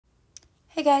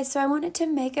Hey guys, so I wanted to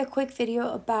make a quick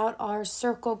video about our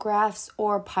circle graphs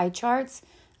or pie charts.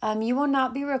 You will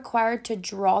not be required to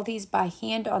draw these by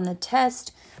hand on the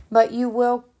test, but you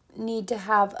will need to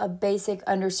have a basic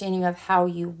understanding of how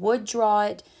you would draw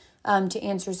it to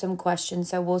answer some questions.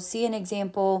 So we'll see an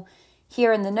example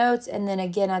here in the notes and then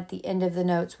again at the end of the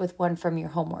notes with one from your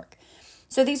homework.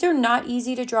 So these are not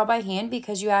easy to draw by hand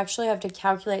because you actually have to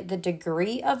calculate the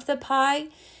degree of the pie.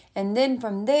 And then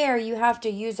from there, you have to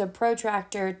use a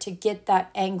protractor to get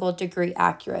that angle degree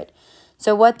accurate.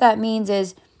 So what that means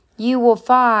is you will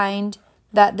find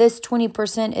that this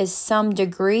 20% is some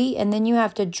degree, and then you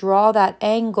have to draw that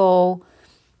angle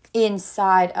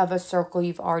inside of a circle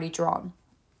you've already drawn.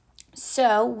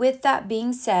 So with that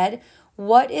being said,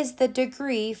 what is the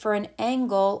degree for an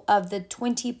angle of the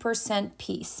 20%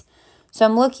 piece? So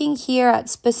I'm looking here at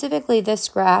specifically this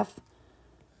graph,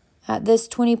 at this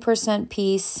 20%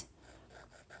 piece.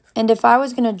 And if I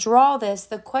was going to draw this,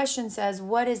 the question says,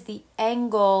 what is the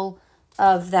angle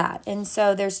of that? And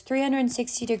so there's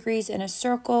 360 degrees in a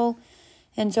circle.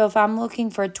 And so if I'm looking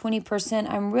for 20%,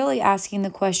 I'm really asking the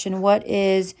question, what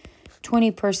is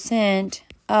 20%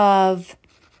 of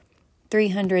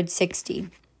 360?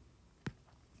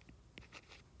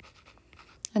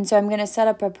 And so I'm going to set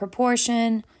up a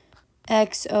proportion.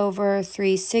 X over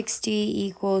 360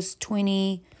 equals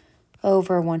 20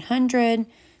 over 100.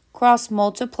 Cross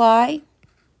multiply.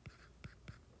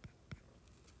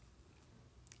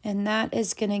 And that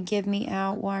is going to give me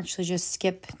out, we'll actually just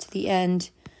skip to the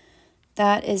end.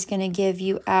 That is going to give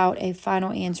you out a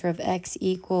final answer of X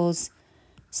equals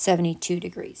 72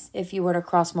 degrees if you were to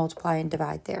cross multiply and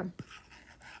divide there.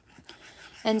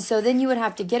 And so then you would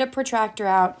have to get a protractor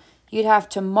out. You'd have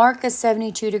to mark a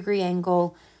 72-degree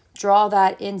angle, draw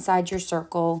that inside your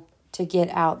circle to get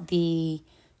out the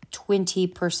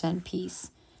 20%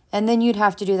 piece. And then you'd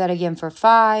have to do that again for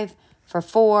 5, for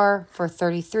 4, for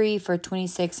 33, for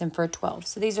 26, and for 12.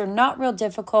 So these are not real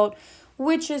difficult,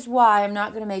 which is why I'm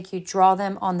not going to make you draw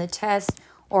them on the test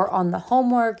or on the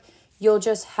homework. You'll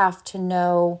just have to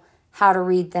know how to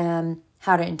read them,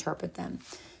 how to interpret them.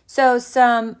 So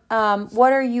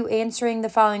what are you answering the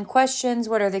following questions?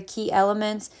 What are the key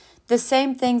elements? The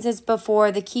same things as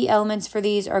before. The key elements for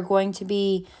these are going to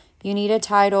be you need a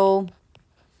title,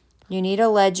 you need a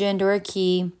legend or a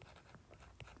key,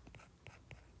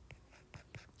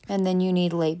 and then you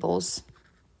need labels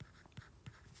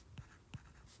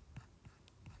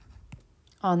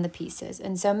on the pieces.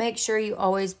 And so make sure you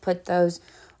always put those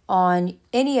on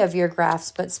any of your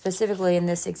graphs, but specifically in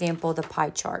this example, the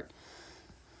pie chart.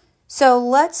 So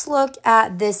let's look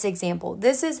at this example.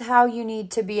 This is how you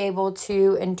need to be able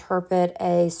to interpret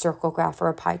a circle graph or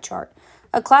a pie chart.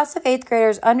 A class of 8th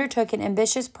graders undertook an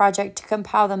ambitious project to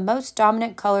compile the most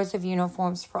dominant colors of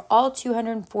uniforms for all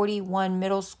 241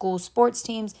 middle school sports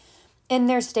teams in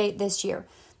their state this year.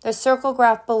 The circle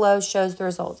graph below shows the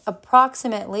results.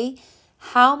 Approximately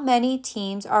how many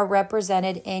teams are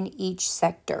represented in each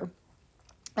sector?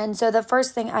 And so the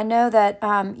first thing, I know that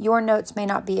your notes may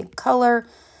not be in color,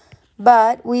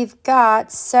 but we've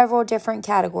got several different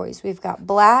categories. We've got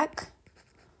black,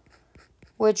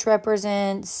 which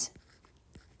represents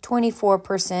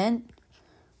 24%.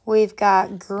 We've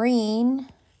got green,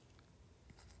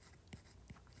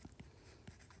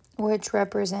 which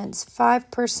represents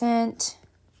 5%.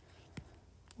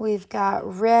 We've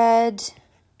got red,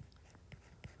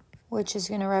 which is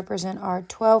going to represent our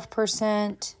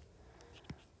 12%.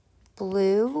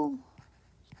 Blue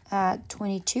at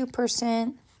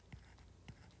 22%.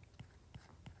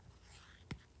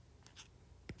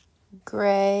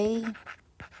 Gray,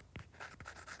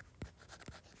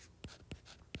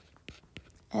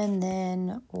 and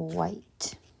then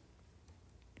white.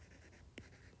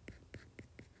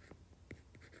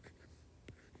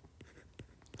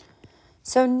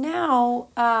 So now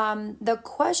the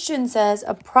question says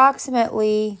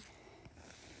approximately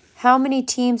how many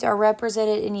teams are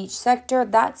represented in each sector.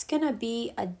 That's going to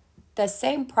be the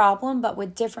same problem, but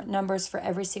with different numbers for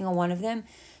every single one of them.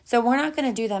 So we're not going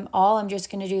to do them all. I'm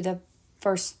just going to do the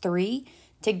first 3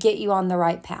 to get you on the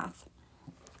right path.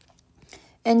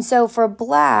 And so for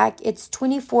black, it's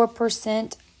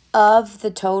 24% of the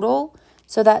total.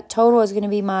 So that total is going to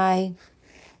be my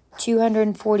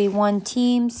 241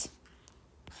 teams.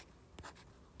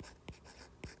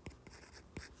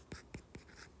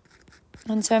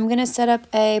 And so I'm going to set up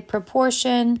a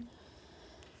proportion.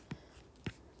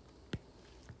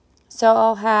 So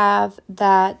I'll have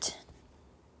that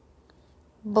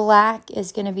black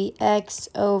is going to be X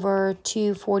over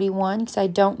 241 because I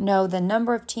don't know the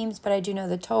number of teams, but I do know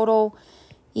the total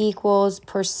equals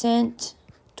percent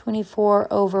 24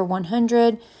 over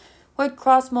 100, would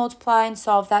cross multiply and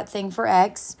solve that thing for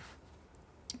x.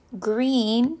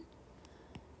 Green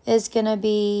is going to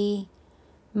be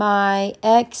my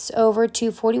x over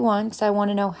 241 because I want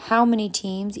to know how many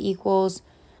teams equals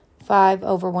 5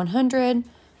 over 100.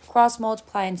 Cross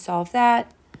multiply and solve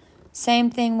that. Same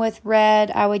thing with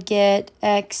red. I would get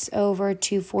x over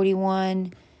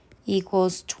 241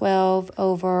 equals 12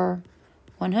 over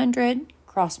 100.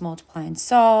 Cross multiply and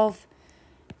solve.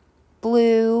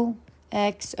 Blue,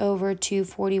 x over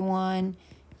 241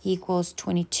 equals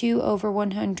 22 over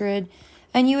 100.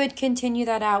 And you would continue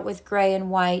that out with gray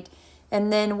and white.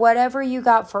 And then whatever you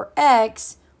got for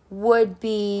x would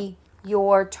be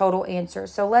your total answer.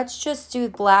 So let's just do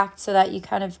black so that you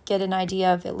kind of get an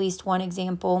idea of at least one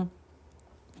example.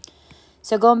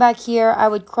 So going back here, I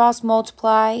would cross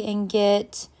multiply and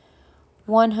get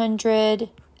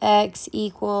 100x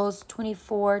equals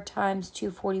 24 times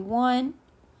 241,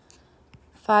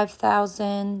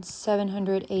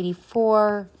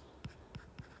 5,784.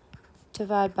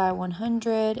 Divide by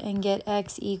 100 and get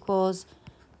x equals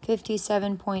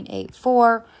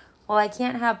 57.84. Well, I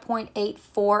can't have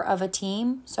 0.84 of a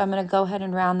team, so I'm going to go ahead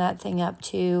and round that thing up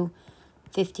to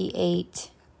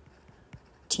 58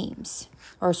 teams,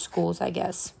 or schools, I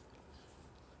guess.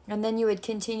 And then you would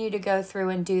continue to go through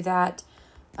and do that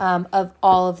of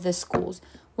all of the schools.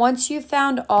 Once you've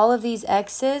found all of these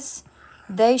x's,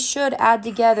 they should add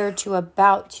together to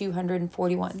about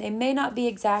 241. They may not be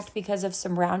exact because of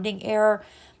some rounding error,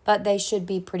 but they should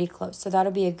be pretty close. So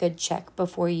that'll be a good check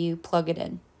before you plug it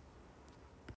in.